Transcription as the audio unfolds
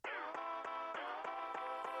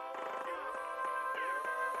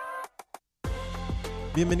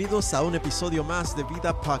Bienvenidos a un episodio más de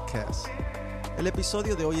Vida Podcast. El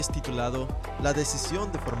episodio de hoy es titulado La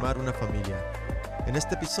decisión de formar una familia. En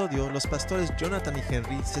este episodio, los pastores Jonathan y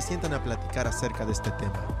Henry se sientan a platicar acerca de este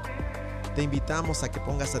tema. Te invitamos a que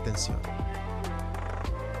pongas atención.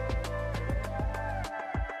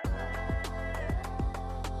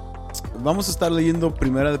 Vamos a estar leyendo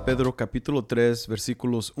 1 de Pedro capítulo 3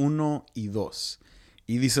 versículos 1 y 2.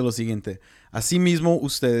 Y dice lo siguiente: Asimismo,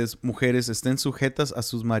 ustedes, mujeres, estén sujetas a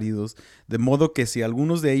sus maridos, de modo que si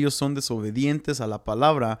algunos de ellos son desobedientes a la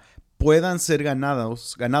palabra, puedan ser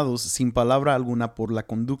ganados sin palabra alguna por la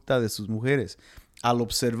conducta de sus mujeres, al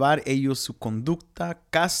observar ellos su conducta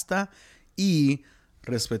casta y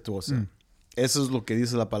respetuosa. Eso es lo que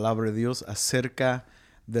dice la palabra de Dios acerca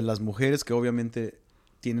de las mujeres que obviamente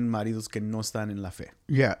tienen maridos que no están en la fe.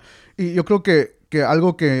 Y yo creo que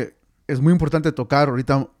algo que es muy importante tocar,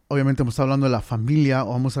 ahorita obviamente hemos estado hablando de la familia, o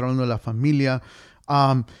vamos a estar hablando de la familia,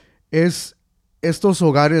 es estos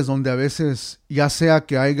hogares donde a veces, ya sea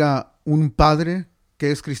que haya un padre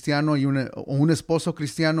que es cristiano y un esposo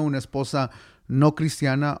cristiano, una esposa no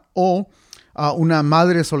cristiana, o una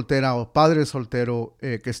madre soltera o padre soltero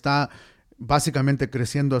que está básicamente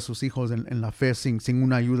creciendo a sus hijos en la fe sin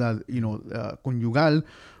una ayuda conyugal,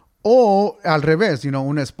 o al revés,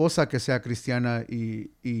 una esposa que sea cristiana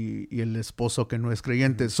y el esposo que no es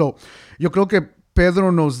creyente. Yo creo que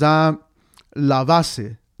Pedro nos da la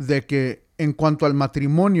base de que en cuanto al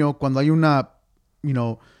matrimonio, cuando hay una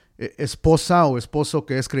esposa o esposo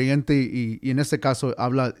que es creyente, y en este caso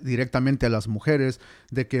habla directamente a las mujeres,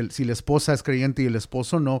 de que si la esposa es creyente y el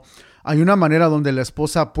esposo no, hay una manera donde la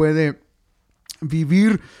esposa puede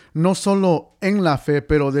vivir no solo en la fe,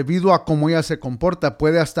 pero debido a cómo ella se comporta,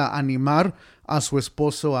 puede hasta animar a su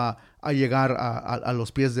esposo a llegar a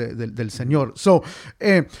los pies del Señor.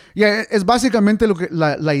 Es básicamente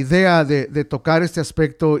la idea de tocar este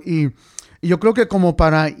aspecto, y yo creo que como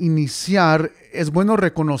para iniciar es bueno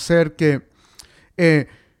reconocer que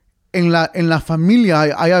en la familia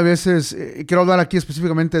hay a veces, quiero hablar aquí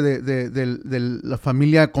específicamente de la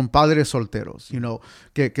familia con padres solteros,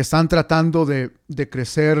 que están tratando de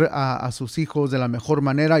crecer a sus hijos de la mejor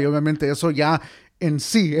manera, y obviamente eso ya en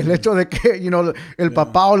sí, el hecho de que el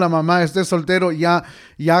papá o la mamá esté soltero ya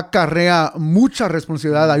acarrea mucha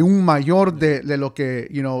responsabilidad. Hay un mayor de lo que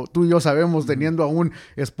tú y yo sabemos, teniendo aún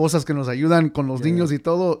esposas que nos ayudan con los niños y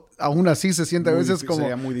todo. Aún así se siente a veces como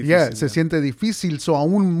se siente difícil.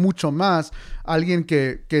 Aún mucho más alguien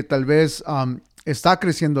que tal vez está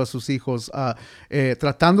creciendo a sus hijos,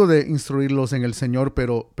 tratando de instruirlos en el Señor,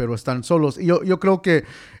 pero están solos. Y yo creo que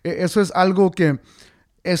eso es algo que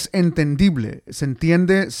es entendible, se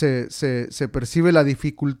entiende, se percibe la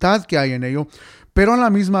dificultad que hay en ello, pero a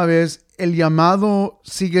la misma vez el llamado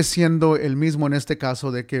sigue siendo el mismo en este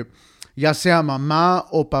caso, de que ya sea mamá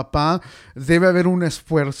o papá, debe haber un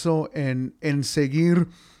esfuerzo en seguir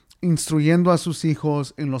instruyendo a sus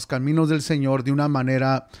hijos en los caminos del Señor de una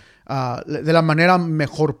manera, de la manera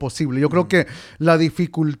mejor posible. Yo creo que la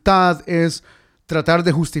dificultad es tratar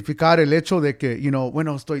de justificar el hecho de que,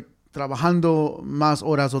 estoy trabajando más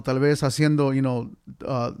horas, o tal vez haciendo,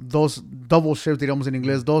 dos double shifts, diríamos en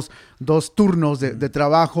inglés, dos turnos de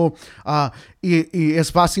trabajo, y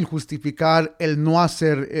es fácil justificar el no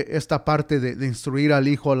hacer esta parte de instruir al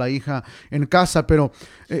hijo o a la hija en casa, pero...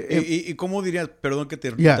 ¿Y cómo dirías, perdón que te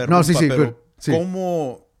interrumpa, no, sí, pero sí.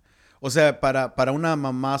 ¿cómo, o sea, para una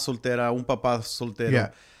mamá soltera, un papá soltero,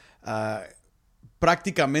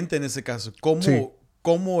 prácticamente en ese caso,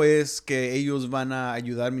 ¿cómo es que ellos van a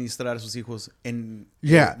ayudar a ministrar a sus hijos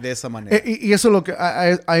de esa manera? Y eso es lo que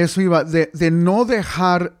a eso iba, de no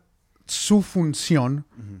dejar su función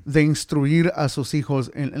de instruir a sus hijos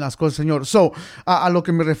en las cosas del Señor. A lo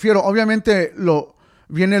que me refiero, obviamente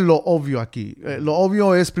viene lo obvio aquí. Lo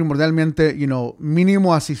obvio es primordialmente,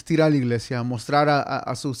 mínimo asistir a la iglesia, mostrar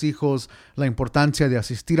a sus hijos la importancia de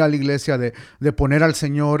asistir a la iglesia, de poner al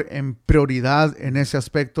Señor en prioridad en ese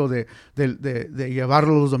aspecto, de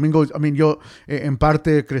llevarlo los domingos. Yo en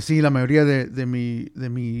parte crecí la mayoría de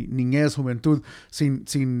mi niñez, juventud,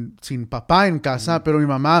 sin papá en casa, pero mi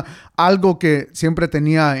mamá, algo que siempre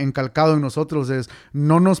tenía encalcado en nosotros es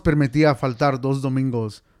no nos permitía faltar 2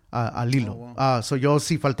 domingos al hilo. Yo,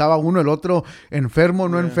 si faltaba uno, el otro enfermo,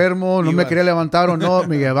 no enfermo, no me quería levantar o no,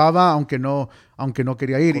 me llevaba aunque no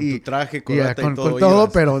quería ir. Con tu traje, con todo,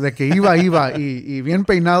 pero de que iba y bien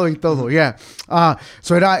peinado y todo.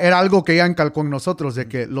 Era algo que ya encalcó en nosotros, de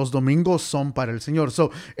que los domingos son para el Señor.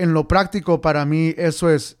 En lo práctico, para mí, eso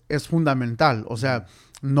es fundamental. O sea,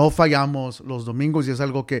 no fallamos los domingos, y es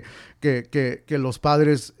algo que los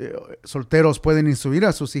padres solteros pueden instruir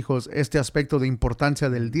a sus hijos, este aspecto de importancia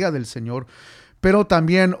del día del Señor. Pero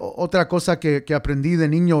también otra cosa que aprendí de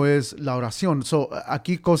niño es la oración. So,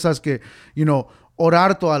 aquí cosas que,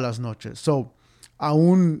 orar todas las noches. So,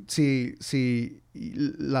 aún si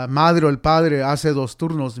la madre o el padre hace 2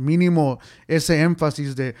 turnos, mínimo ese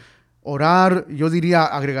énfasis de orar, yo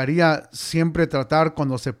agregaría siempre tratar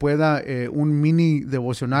cuando se pueda un mini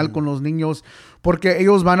devocional con los niños, porque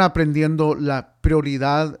ellos van aprendiendo la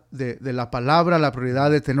prioridad de la palabra, la prioridad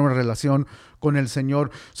de tener una relación con el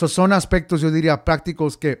Señor. Son aspectos, yo diría,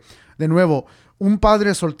 prácticos que, de nuevo, un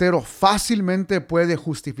padre soltero fácilmente puede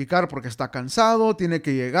justificar porque está cansado, tiene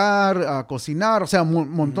que llegar a cocinar, o sea, un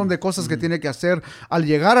montón de cosas que tiene que hacer al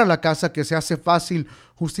llegar a la casa que se hace fácil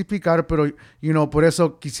justificar, pero, por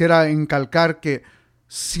eso quisiera incalcar que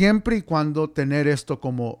siempre y cuando tener esto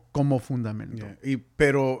como fundamento. Yeah.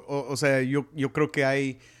 Pero, o sea, yo creo que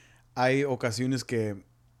hay ocasiones que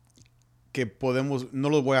podemos, no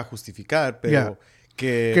los voy a justificar, pero... Yeah.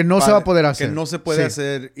 Que no se va a poder hacer. Que no se puede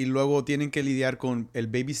hacer y luego tienen que lidiar con el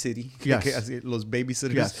babysitting, los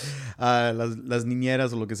babysitters, las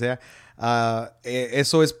niñeras o lo que sea.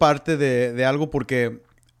 Eso es parte de algo porque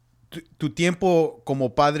tu tiempo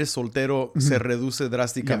como padre soltero se reduce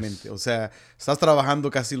drásticamente. O sea, estás trabajando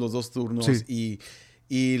casi los 2 turnos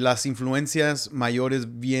y las influencias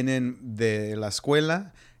mayores vienen de la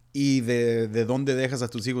escuela y de dónde dejas a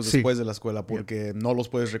tus hijos después de la escuela, porque no los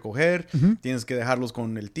puedes recoger, tienes que dejarlos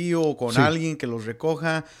con el tío o con alguien que los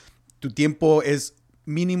recoja. Tu tiempo es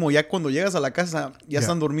mínimo, ya cuando llegas a la casa ya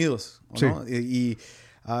están dormidos, ¿no? Y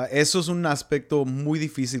eso es un aspecto muy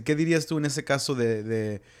difícil. ¿Qué dirías tú en ese caso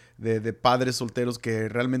de padres solteros que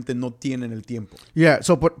realmente no tienen el tiempo?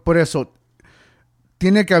 Por eso,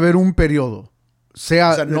 tiene que haber un periodo. O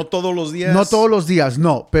sea, no todos los días. No todos los días,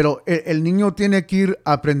 no. Pero el niño tiene que ir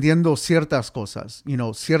aprendiendo ciertas cosas,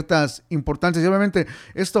 ciertas importancias. Y obviamente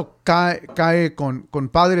esto cae con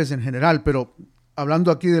padres en general, pero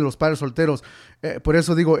hablando aquí de los padres solteros, por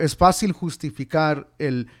eso digo, es fácil justificar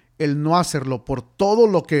el no hacerlo por todo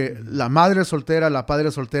lo que la madre soltera, la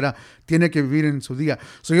padre soltera tiene que vivir en su día.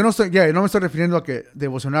 Yo no me estoy refiriendo a que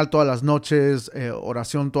devocional todas las noches,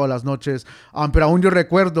 oración todas las noches, pero aún yo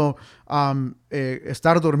recuerdo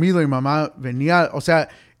estar dormido y mamá venía, o sea,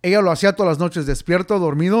 ella lo hacía todas las noches, despierto,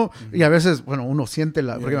 dormido, y a veces, bueno, uno siente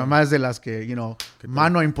porque mamá es de las que,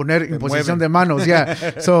 mano a imposición de manos,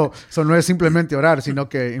 So no es simplemente orar, sino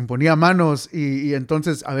que imponía manos y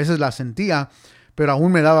entonces a veces la sentía. Pero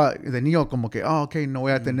aún me daba de niño como que, no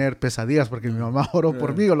voy a tener pesadillas porque mi mamá oró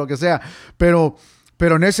por mí o lo que sea. Pero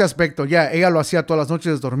en ese aspecto, ella lo hacía todas las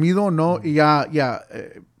noches dormido, ¿no? Y ya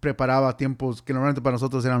preparaba tiempos que normalmente para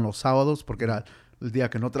nosotros eran los sábados, porque era el día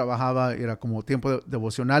que no trabajaba, era como tiempo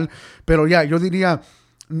devocional. Pero yo diría,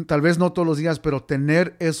 tal vez no todos los días, pero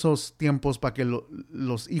tener esos tiempos para que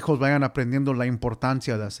los hijos vayan aprendiendo la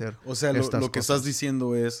importancia de hacer. O sea, lo que estás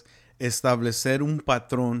diciendo es establecer un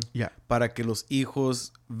patrón para que los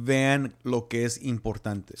hijos vean lo que es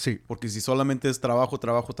importante. Sí. Porque si solamente es trabajo,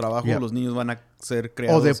 los niños van a ser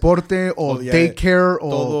creados. O deporte, o daycare.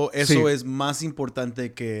 Todo eso es más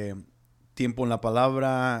importante que tiempo en la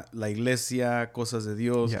palabra, la iglesia, cosas de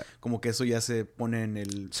Dios. Como que eso ya se pone en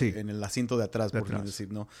el asiento de atrás, por así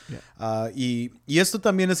decir, ¿no? Y esto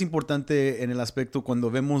también es importante en el aspecto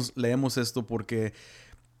cuando leemos esto, porque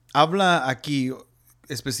habla aquí...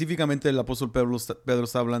 Específicamente el apóstol Pedro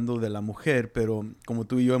está hablando de la mujer, pero como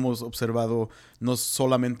tú y yo hemos observado, no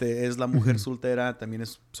solamente es la mujer soltera, también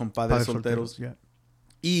son padres solteros.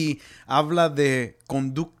 Y habla de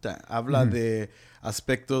conducta, habla de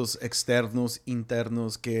aspectos externos,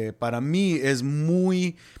 internos, que para mí es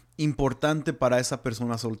muy importante para esa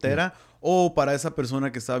persona soltera o para esa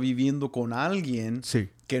persona que está viviendo con alguien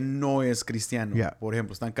que no es cristiano. Por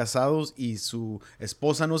ejemplo, están casados y su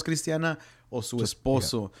esposa no es cristiana o su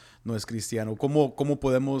esposo no es cristiano. ¿Cómo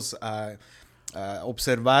podemos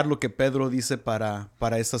observar lo que Pedro dice para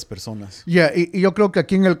estas personas? Y yo creo que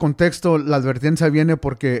aquí en el contexto la advertencia viene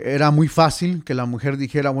porque era muy fácil que la mujer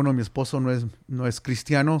dijera, bueno, mi esposo no es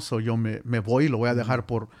cristiano, yo me voy, lo voy a dejar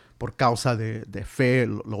por causa de fe,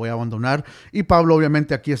 lo voy a abandonar. Y Pablo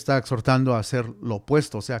obviamente aquí está exhortando a hacer lo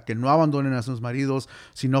opuesto, o sea, que no abandonen a sus maridos,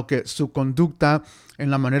 sino que su conducta en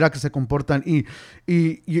la manera que se comportan. Y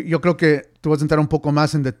yo creo que tú vas a entrar un poco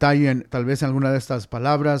más en detalle tal vez en alguna de estas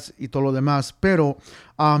palabras y todo lo demás, pero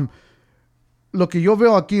lo que yo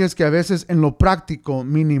veo aquí es que a veces en lo práctico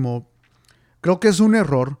mínimo, creo que es un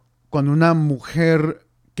error cuando una mujer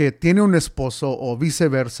que tiene un esposo o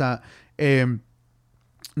viceversa,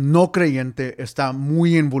 no creyente, está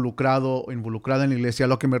muy involucrada en la iglesia. A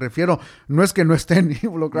lo que me refiero no es que no estén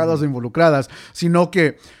involucrados o involucradas, sino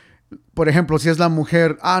que por ejemplo, si es la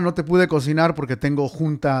mujer, no te pude cocinar porque tengo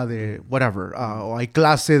junta de whatever, o hay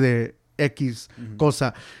clase de X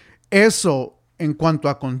cosa. Eso, en cuanto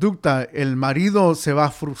a conducta, el marido se va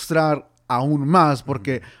a frustrar aún más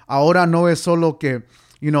porque ahora no es solo que,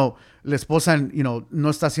 la esposa, no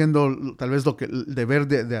está haciendo tal vez el deber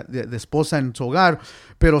de esposa en su hogar,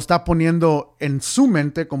 pero está poniendo en su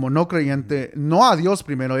mente como no creyente, no a Dios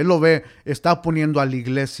primero, él lo ve, está poniendo a la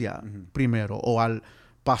iglesia primero, o al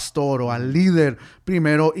pastor o al líder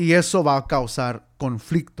primero, y eso va a causar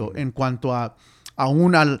conflicto en cuanto a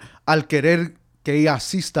aún al querer que ella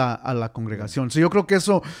asista a la congregación. Yo creo que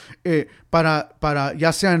eso para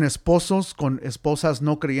ya sean esposos con esposas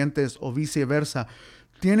no creyentes o viceversa,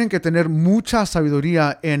 tienen que tener mucha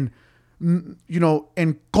sabiduría en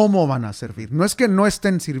cómo van a servir. No es que no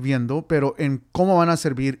estén sirviendo, pero en cómo van a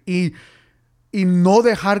servir y no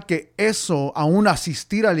dejar que eso, aún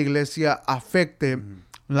asistir a la iglesia, afecte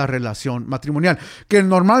la relación matrimonial, que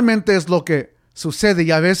normalmente es lo que sucede.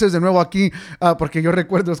 Y a veces, de nuevo aquí, porque yo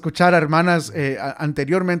recuerdo escuchar a hermanas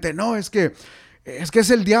anteriormente, no, es que es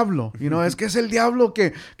el diablo, es que es el diablo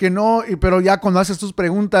que no, pero ya cuando haces tus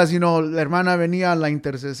preguntas, la hermana venía a la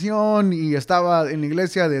intercesión y estaba en la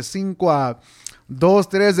iglesia de 5 a 2,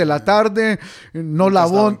 3 de la tarde,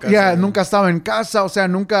 nunca estaba en casa, o sea,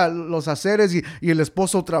 nunca los haceres y el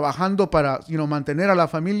esposo trabajando para, mantener a la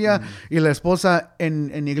familia y la esposa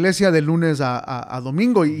en iglesia de lunes a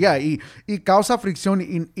domingo y causa fricción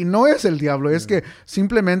y no es el diablo, es que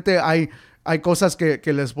simplemente hay cosas que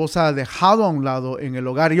la esposa ha dejado a un lado en el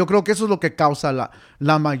hogar. Y yo creo que eso es lo que causa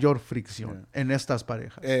la mayor fricción en estas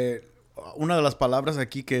parejas. Una de las palabras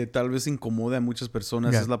aquí que tal vez incomoda a muchas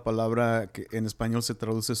personas es la palabra que en español se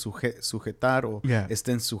traduce sujetar o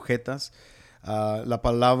estén sujetas. La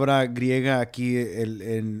palabra griega aquí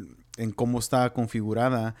en cómo está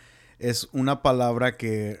configurada es una palabra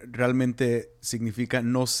que realmente significa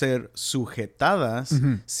no ser sujetadas,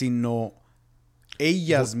 sino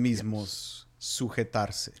ellas mismos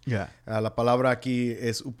sujetarse. La palabra aquí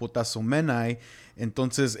es upotasomenai.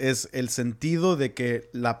 Entonces es el sentido de que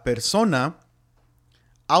la persona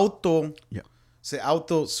se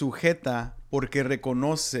autosujeta porque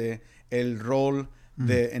reconoce el rol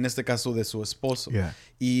en este caso de su esposo.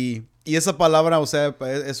 Y esa palabra, o sea,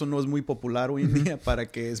 eso no es muy popular hoy en día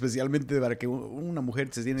especialmente para que una mujer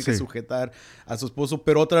se tiene que sujetar a su esposo,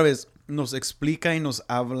 pero otra vez nos explica y nos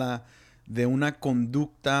habla de una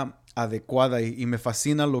conducta adecuada y me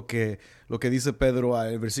fascina lo que dice Pedro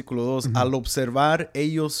en el versículo 2. Al observar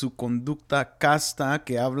ellos su conducta casta,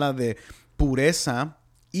 que habla de pureza,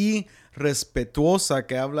 y respetuosa,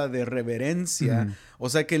 que habla de reverencia, o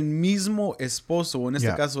sea que el mismo esposo, o en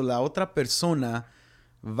este caso la otra persona,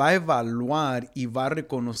 va a evaluar y va a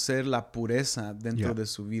reconocer la pureza dentro de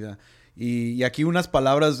su vida. Y aquí unas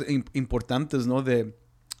palabras importantes, ¿no? De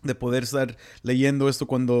poder estar leyendo esto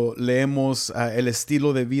cuando leemos el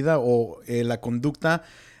estilo de vida o la conducta,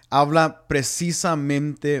 habla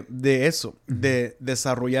precisamente de eso, de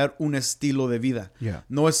desarrollar un estilo de vida.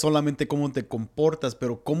 No es solamente cómo te comportas,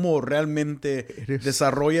 pero cómo realmente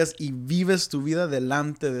desarrollas y vives tu vida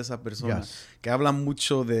delante de esa persona, que habla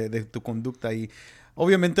mucho de tu conducta. Y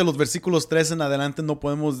obviamente los versículos 3 en adelante no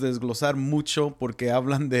podemos desglosar mucho porque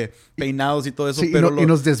hablan de peinados y todo eso. Sí, y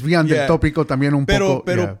nos desvían del tópico también un poco.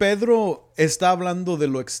 Pero Pedro está hablando de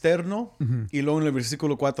lo externo y luego en el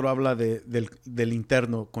versículo 4 habla del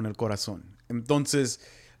interno con el corazón. Entonces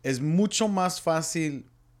es mucho más fácil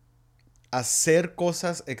hacer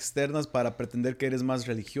cosas externas para pretender que eres más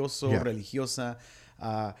religioso, religiosa.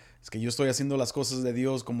 Es que yo estoy haciendo las cosas de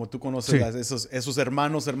Dios, como tú conoces esos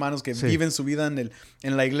hermanos que viven su vida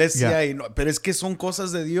en la iglesia, pero es que son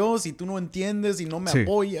cosas de Dios y tú no entiendes y no me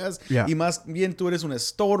apoyas y más bien tú eres un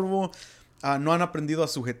estorbo. No han aprendido a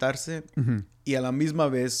sujetarse y a la misma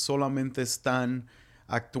vez solamente están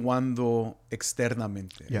actuando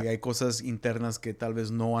externamente. Y hay cosas internas que tal vez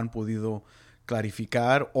no han podido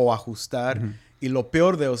clarificar o ajustar. Y lo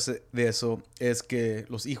peor de eso es que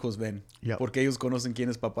los hijos ven, porque ellos conocen quién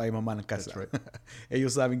es papá y mamá en la casa.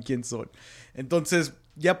 Ellos saben quién son. Entonces,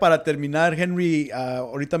 ya para terminar, Henry,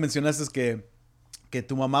 ahorita mencionaste que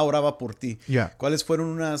tu mamá oraba por ti. ¿Cuáles fueron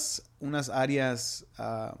unas áreas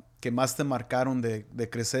que más te marcaron de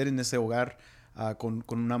crecer en ese hogar con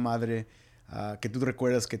una madre que tú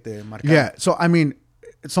recuerdas que te marcaron?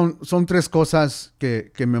 Son tres cosas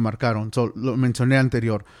que me marcaron. Lo mencioné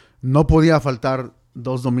anterior. No podía faltar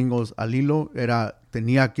 2 domingos al hilo.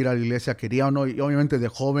 Tenía que ir a la iglesia, quería o no. Y obviamente de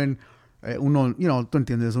joven uno, tú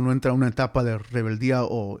entiendes, uno entra a una etapa de rebeldía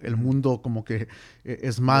o el mundo como que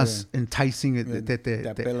es más enticing, te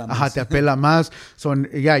apela ajá, más. te apela más. Yo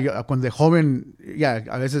cuando de joven,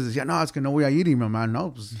 a veces decía, no, es que no voy a ir, y mi mamá,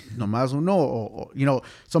 no, pues nomás uno,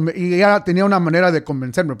 y ya tenía una manera de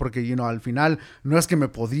convencerme, porque, al final no es que me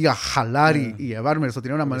podía jalar y llevarme, eso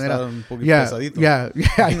tenía una Porque manera. estaba un poquito pesadito.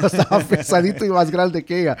 Yo estaba pesadito y más grande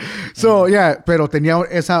que ella. Pero tenía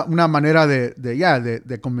una manera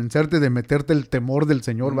de convencerte, de meterte el temor del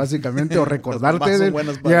Señor, básicamente, o recordarte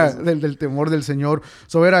del temor del Señor.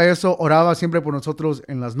 Era eso, oraba siempre por nosotros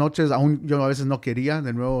en las noches, aún yo a veces no quería,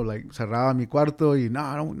 de nuevo, cerraba mi cuarto y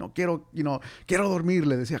no quiero, quiero dormir,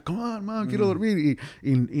 le decía, come on, man, quiero dormir,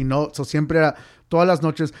 y no, siempre era todas las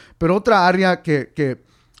noches. Pero otra área que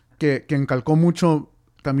encalcó mucho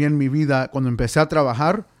también mi vida cuando empecé a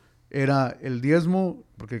trabajar era el diezmo,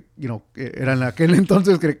 porque, era en aquel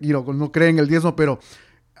entonces que, no creen en el diezmo, pero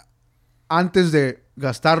antes de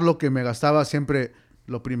gastar lo que me gastaba, siempre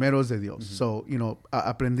lo primero es de Dios.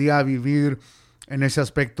 Aprendí a vivir en ese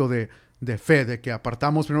aspecto de fe, de que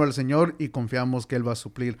apartamos primero al Señor y confiamos que Él va a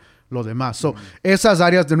suplir lo demás. Esas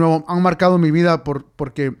áreas, de nuevo, han marcado mi vida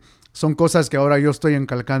porque son cosas que ahora yo estoy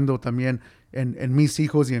encalcando también en mis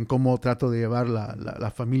hijos y en cómo trato de llevar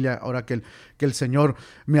la familia ahora que el Señor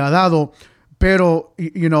me ha dado. Pero,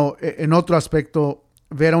 en otro aspecto,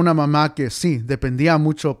 ver a una mamá que sí, dependía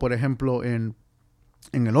mucho, por ejemplo, en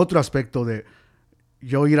el otro aspecto de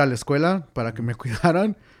yo ir a la escuela para que me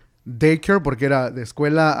cuidaran, daycare, porque era de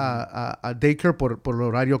escuela a daycare por el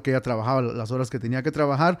horario que ella trabajaba, las horas que tenía que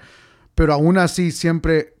trabajar, pero aún así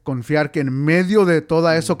siempre confiar que en medio de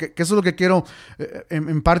todo eso, que eso es lo que quiero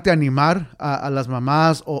en parte animar a las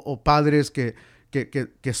mamás o padres que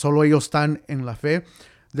solo ellos están en la fe,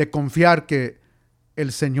 de confiar que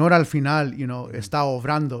el Señor al final, está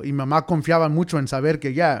obrando. Y mamá confiaba mucho en saber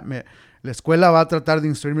que la escuela va a tratar de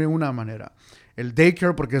instruirme de una manera. El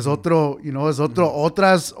daycare, porque es otro,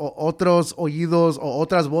 otros oídos o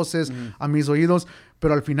otras voces a mis oídos,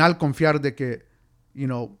 pero al final confiar de que,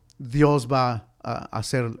 Dios va a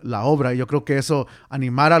hacer la obra. Y yo creo que eso,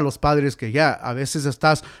 animar a los padres que a veces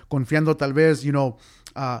estás confiando tal vez,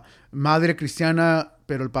 madre cristiana,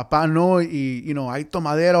 pero el papá no, y hay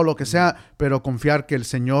tomadera o lo que sea, pero confiar que el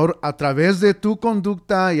Señor, a través de tu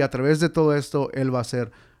conducta y a través de todo esto, Él va a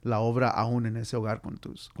hacer la obra aún en ese hogar con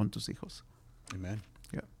tus hijos. Amen.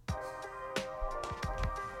 Yeah.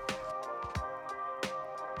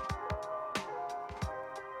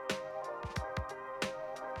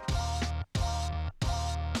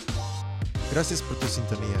 Gracias por tu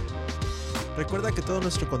sintonía. Recuerda que todo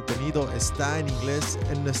nuestro contenido está en inglés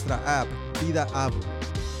en nuestra app Vida Abu.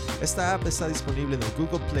 Esta app está disponible en el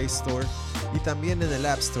Google Play Store y también en el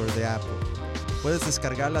App Store de Apple. Puedes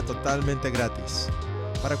descargarla totalmente gratis.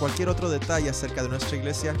 Para cualquier otro detalle acerca de nuestra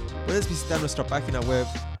iglesia, puedes visitar nuestra página web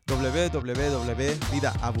www.vidaabu.com.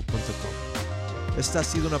 Esta ha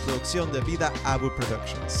sido una producción de Vida Abu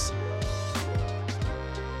Productions.